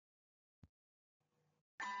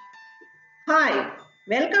Hi,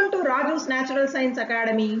 welcome to RAJU'S Natural Science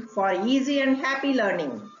Academy for easy and happy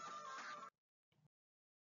learning.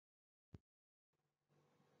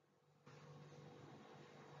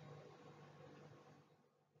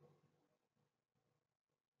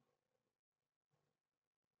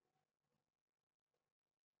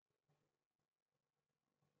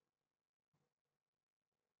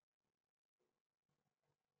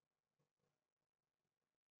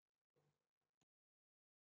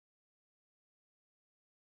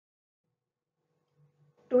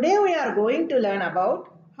 Today we are going to learn about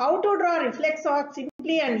how to draw reflex arc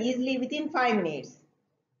simply and easily within 5 minutes.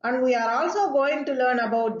 And we are also going to learn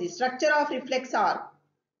about the structure of reflex arc.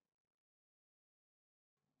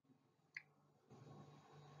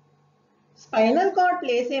 Spinal cord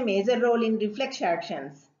plays a major role in reflex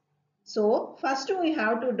actions. So first we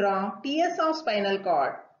have to draw TS of spinal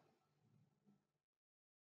cord.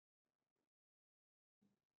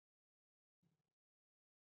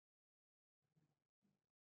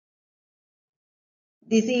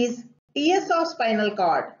 This is TS of spinal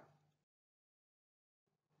cord.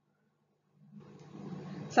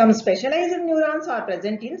 Some specialized neurons are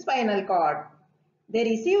present in spinal cord. They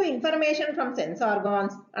receive information from sense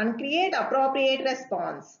organs and create appropriate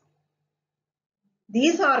response.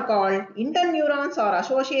 These are called interneurons or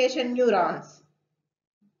association neurons.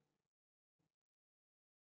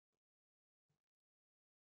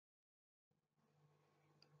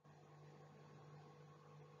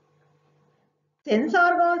 Sense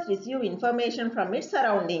organs receive information from its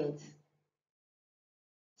surroundings.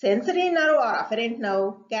 Sensory nerve or afferent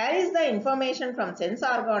nerve carries the information from sense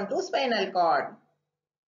organ to spinal cord.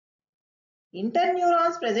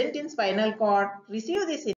 Interneurons present in spinal cord receive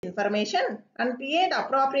this information and create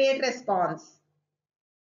appropriate response.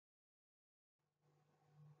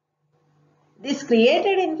 This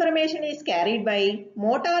created information is carried by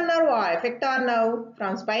motor nerve or effector nerve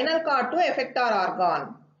from spinal cord to effector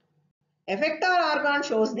organ. Effector organ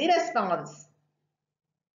shows the response.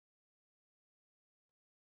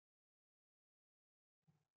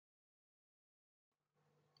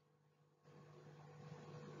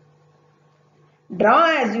 Draw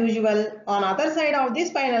as usual on other side of the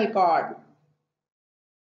spinal cord.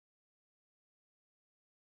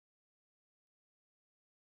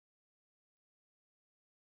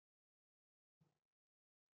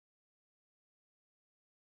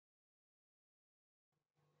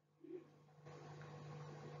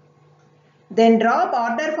 Then draw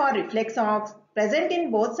border for reflex arcs present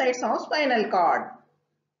in both sides of spinal cord.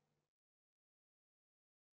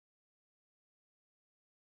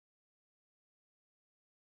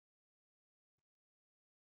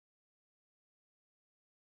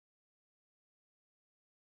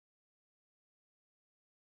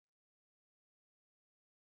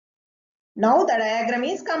 Now the diagram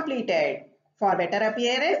is completed. For better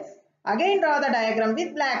appearance, again draw the diagram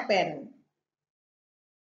with black pen.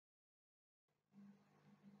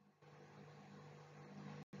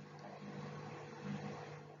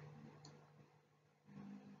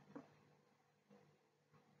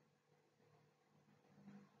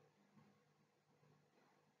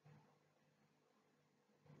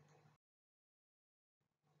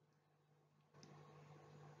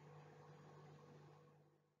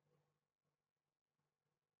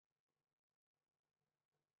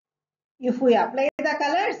 If we apply the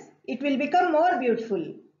colors, it will become more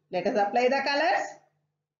beautiful. Let us apply the colors.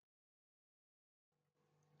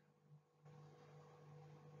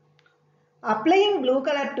 Applying blue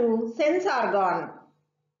color to sense organ.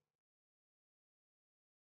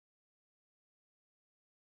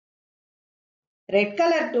 Red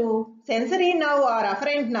color to sensory nerve or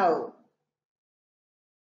afferent nerve.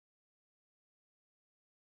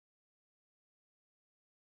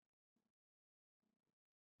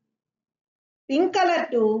 Pink color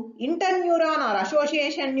to interneuron or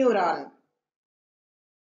association neuron.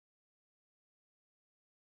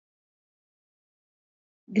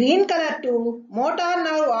 Green color to motor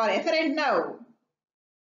nerve or efferent nerve.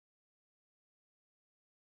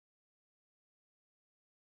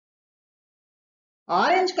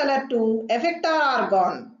 Orange color to effector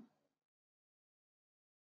organ.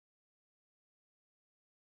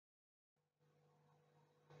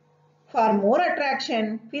 For more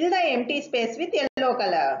attraction, fill the empty space with yellow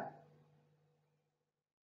color.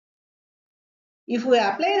 If we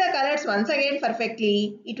apply the colors once again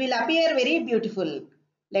perfectly, it will appear very beautiful.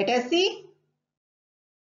 Let us see.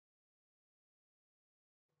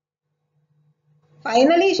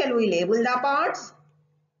 Finally, shall we label the parts?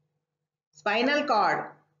 Spinal cord,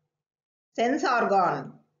 sense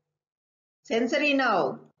organ, sensory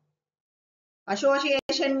nerve,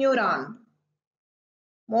 association neuron,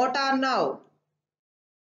 motor nerve,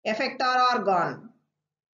 effector organ.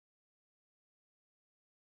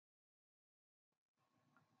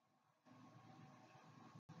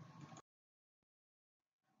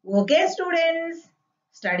 Okay, students,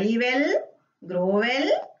 study well, grow well,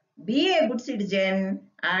 be a good citizen,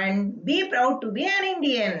 and be proud to be an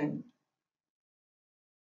Indian.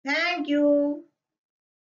 Thank you.